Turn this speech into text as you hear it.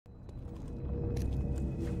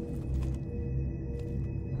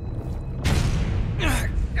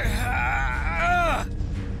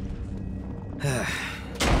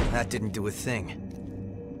That didn't do a thing.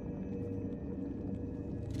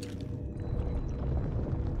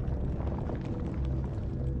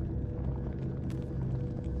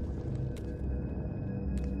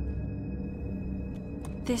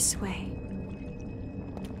 This way.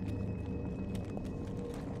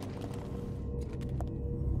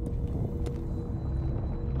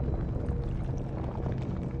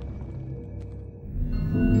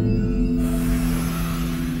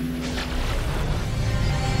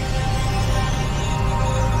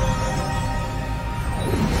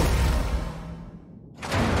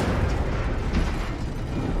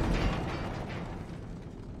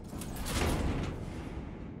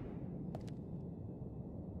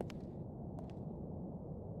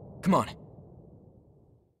 Come on.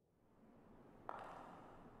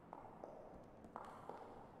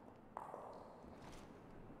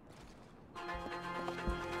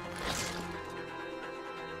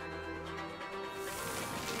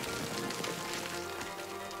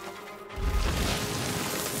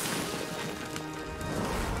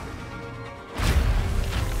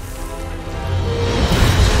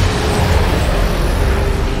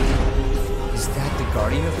 Is that the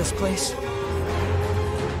guardian of this place?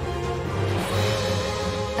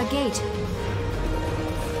 A gate.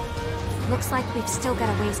 Looks like we've still got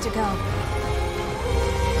a ways to go.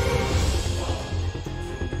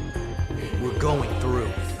 We're going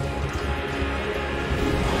through.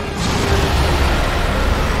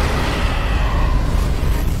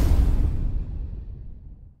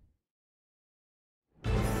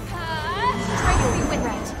 Try to be wind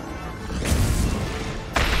rat.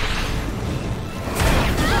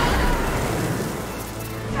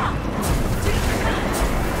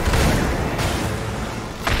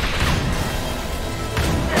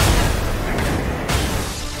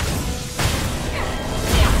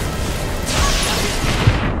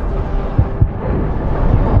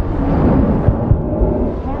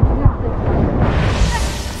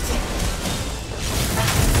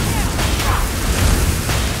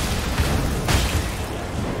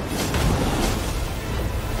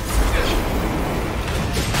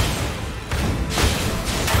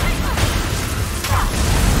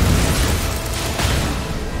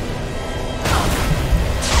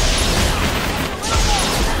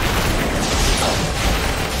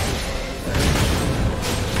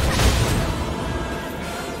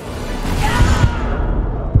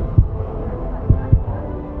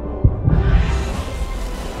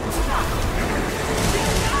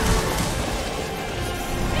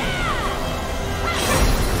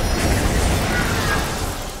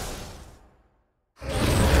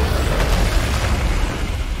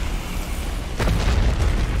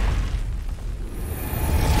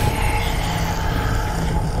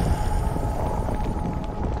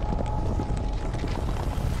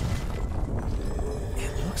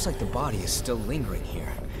 Looks like the body is still lingering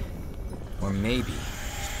here. Or maybe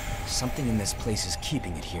something in this place is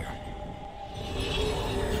keeping it here.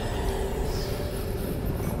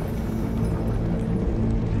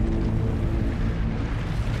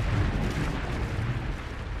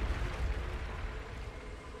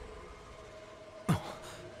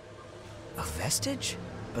 A vestige?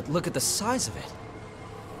 But look at the size of it.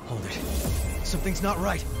 Hold it. Something's not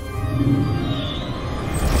right.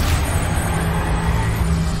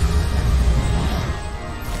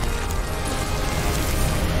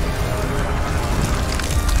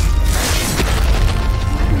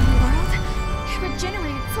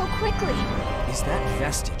 Is that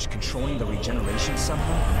vestige controlling the regeneration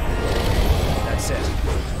somehow? That's it.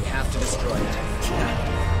 We have to destroy it.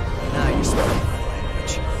 Now you're speaking my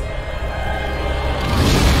language.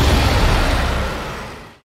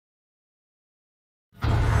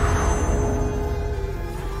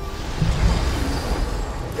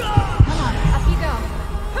 Come on, up you go.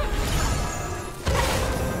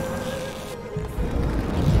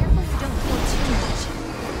 Be careful you don't pull too much.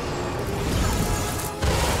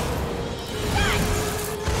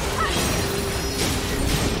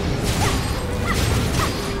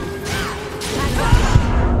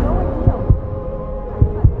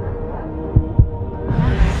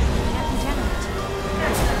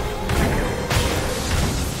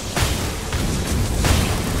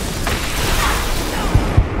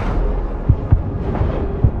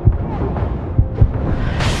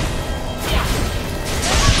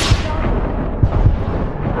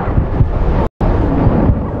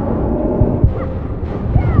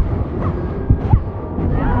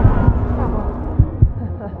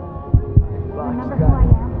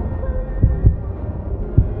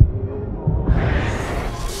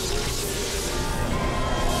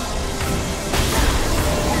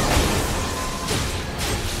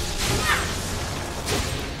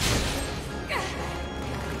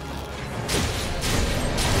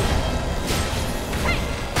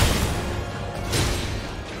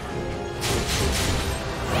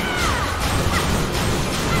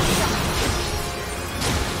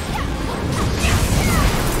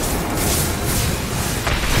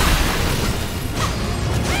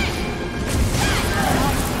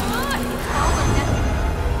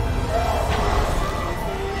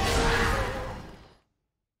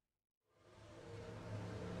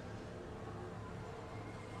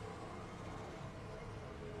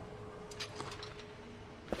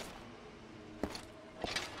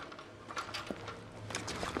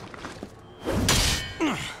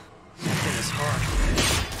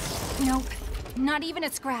 Not even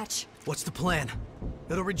a scratch. What's the plan?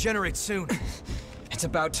 It'll regenerate soon. It's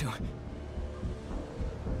about to.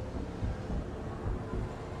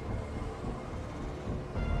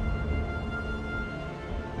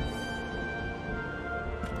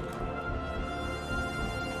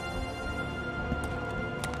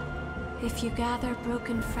 If you gather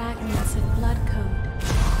broken fragments of blood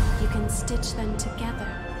code, you can stitch them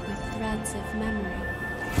together with threads of memory.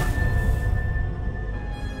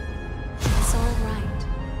 It's all right.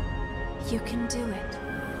 You can do it.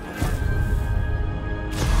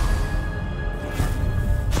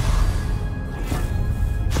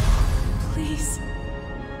 Please,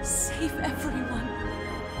 save everyone.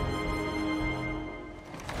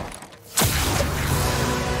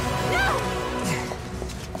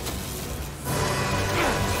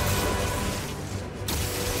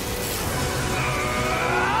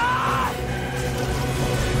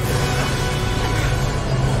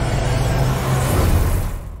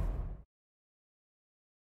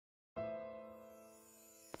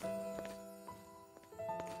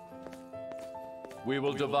 We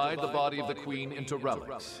will divide the body of the Queen into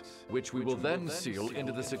relics, which we will then seal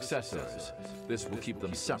into the Successors. This will keep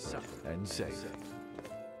them separate and safe.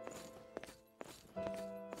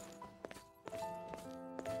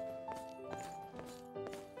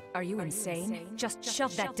 Are you insane? Just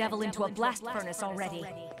shove that devil into a blast furnace already.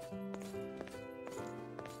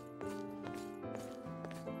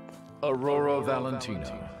 Aurora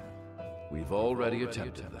Valentina. We've already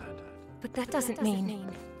attempted that. But that doesn't mean...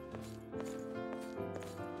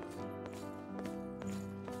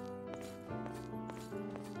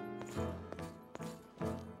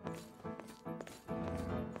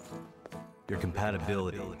 Your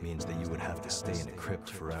compatibility means that you would have to stay in a crypt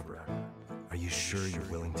forever. Are you sure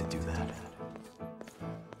you're willing to do that?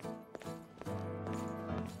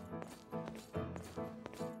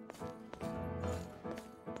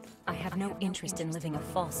 I have no interest in living a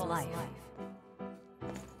false life.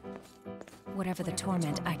 Whatever the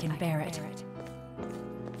torment, I can bear it.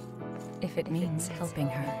 If it means helping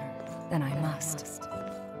her, then I must.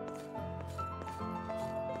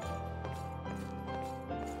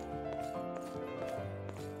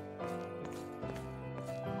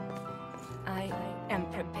 I am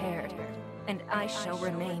prepared, and I shall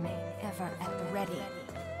remain ever at the ready.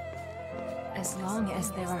 As long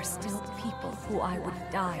as there are still people who I would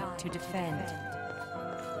die to defend.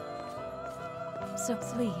 So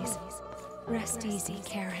please, rest easy,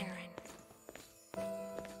 Karen.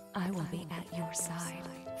 I will be at your side,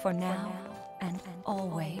 for now and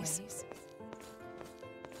always.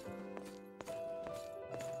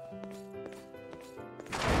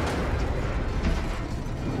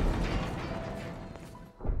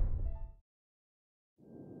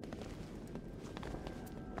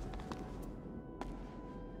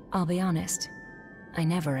 I'll be honest, I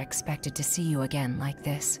never expected to see you again like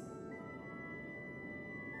this.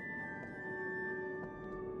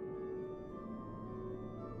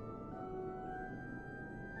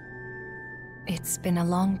 It's been a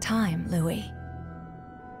long time, Louis.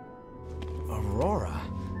 Aurora?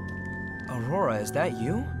 Aurora, is that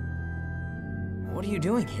you? What are you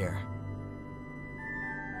doing here?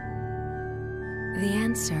 The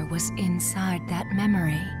answer was inside that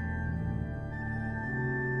memory.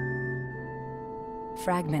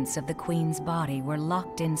 Fragments of the Queen's body were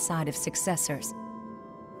locked inside of Successors,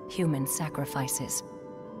 human sacrifices.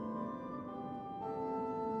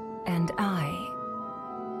 And I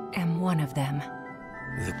am one of them.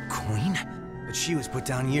 The Queen? But she was put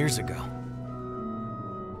down years ago.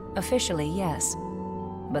 Officially, yes.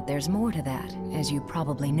 But there's more to that, as you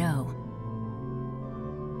probably know.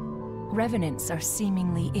 Revenants are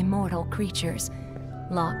seemingly immortal creatures,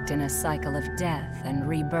 locked in a cycle of death and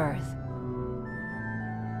rebirth.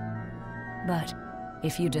 But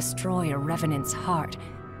if you destroy a Revenant's heart,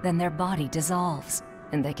 then their body dissolves,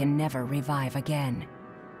 and they can never revive again.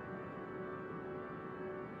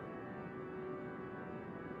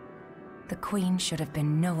 The Queen should have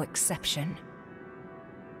been no exception.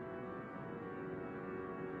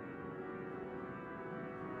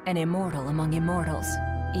 An immortal among immortals,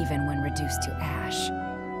 even when reduced to ash.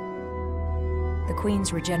 The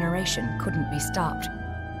Queen's regeneration couldn't be stopped.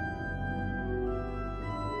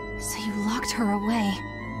 So you locked her away.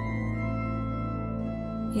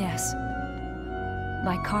 Yes.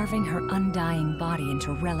 By carving her undying body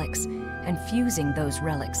into relics, and fusing those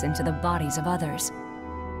relics into the bodies of others.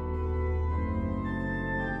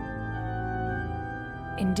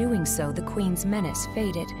 In doing so, the Queen's menace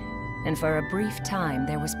faded, and for a brief time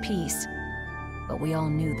there was peace. But we all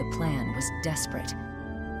knew the plan was desperate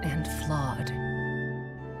and flawed.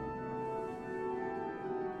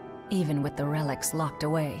 Even with the relics locked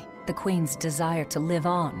away, the Queen's desire to live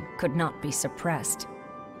on could not be suppressed.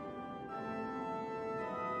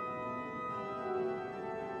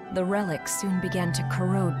 The relics soon began to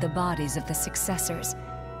corrode the bodies of the successors,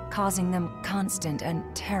 causing them constant and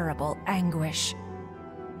terrible anguish.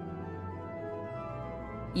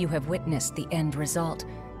 You have witnessed the end result.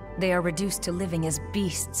 They are reduced to living as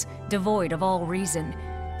beasts, devoid of all reason,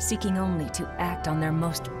 seeking only to act on their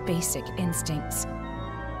most basic instincts.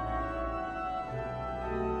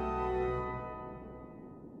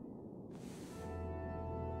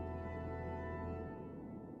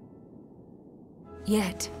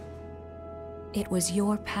 Yet, it was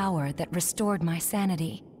your power that restored my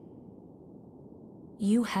sanity.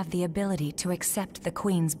 You have the ability to accept the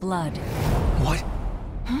Queen's blood. What?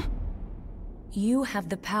 Huh? You have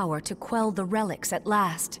the power to quell the relics at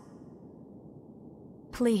last.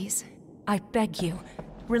 Please, I beg you,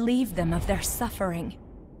 relieve them of their suffering.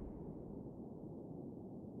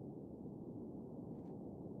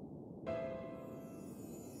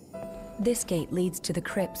 This gate leads to the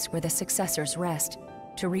crypts where the successors rest.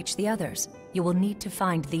 To reach the others, you will need to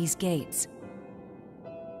find these gates.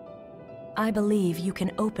 I believe you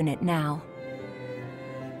can open it now.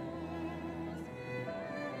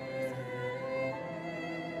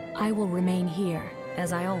 I will remain here,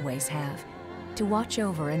 as I always have, to watch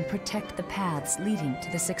over and protect the paths leading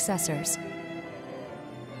to the successors.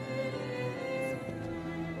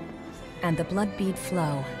 And the blood bead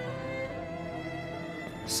flow.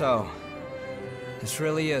 So, this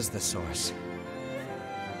really is the source.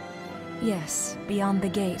 Yes, beyond the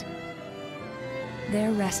gate.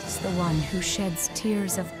 There rests the one who sheds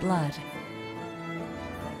tears of blood.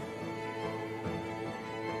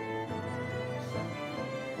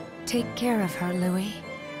 Take care of her, Louis.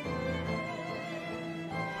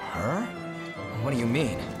 Her? What do you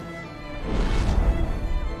mean?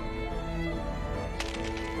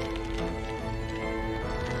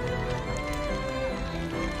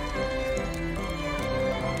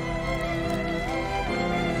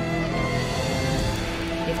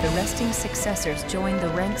 If the resting successors join the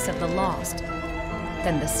ranks of the lost,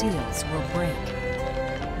 then the seals will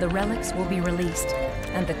break. The relics will be released,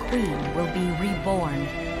 and the Queen will be reborn.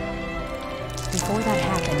 Before that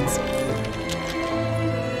happens,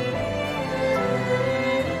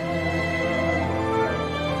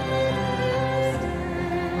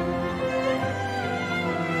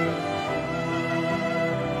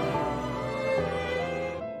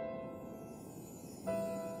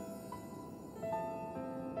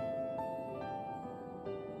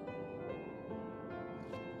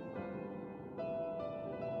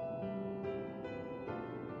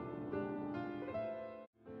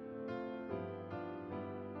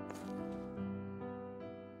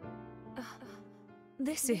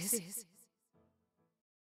 this is...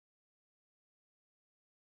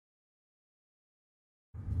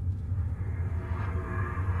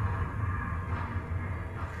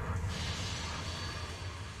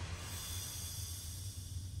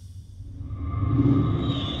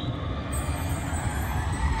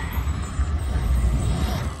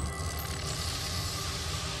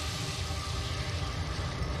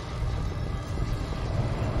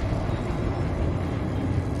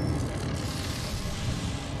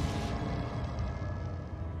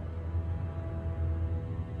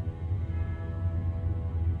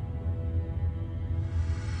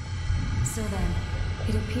 So then,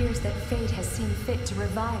 it appears that fate has seen fit to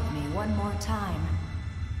revive me one more time.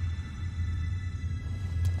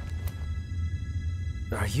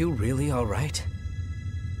 Are you really all right?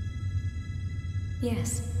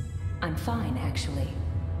 Yes, I'm fine, actually.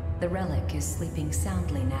 The relic is sleeping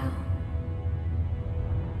soundly now.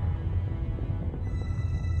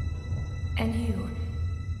 And you?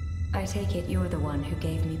 I take it you're the one who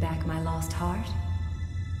gave me back my lost heart?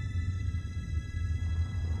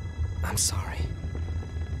 I'm sorry.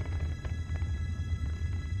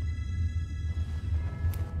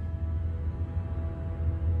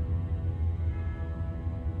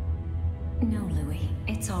 No, Louis,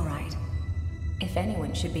 it's all right. If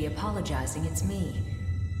anyone should be apologizing, it's me.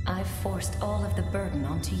 I've forced all of the burden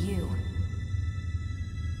onto you.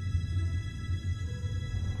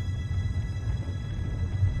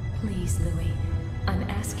 Please, Louis, I'm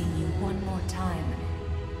asking you one more time.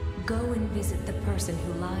 Go and visit the person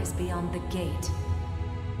who lies beyond the gate.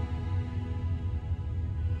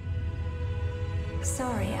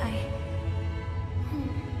 Sorry, I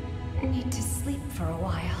need to sleep for a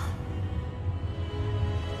while.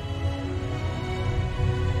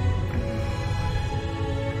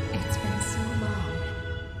 It's been so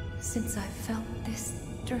long since I felt this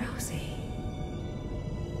drowsy.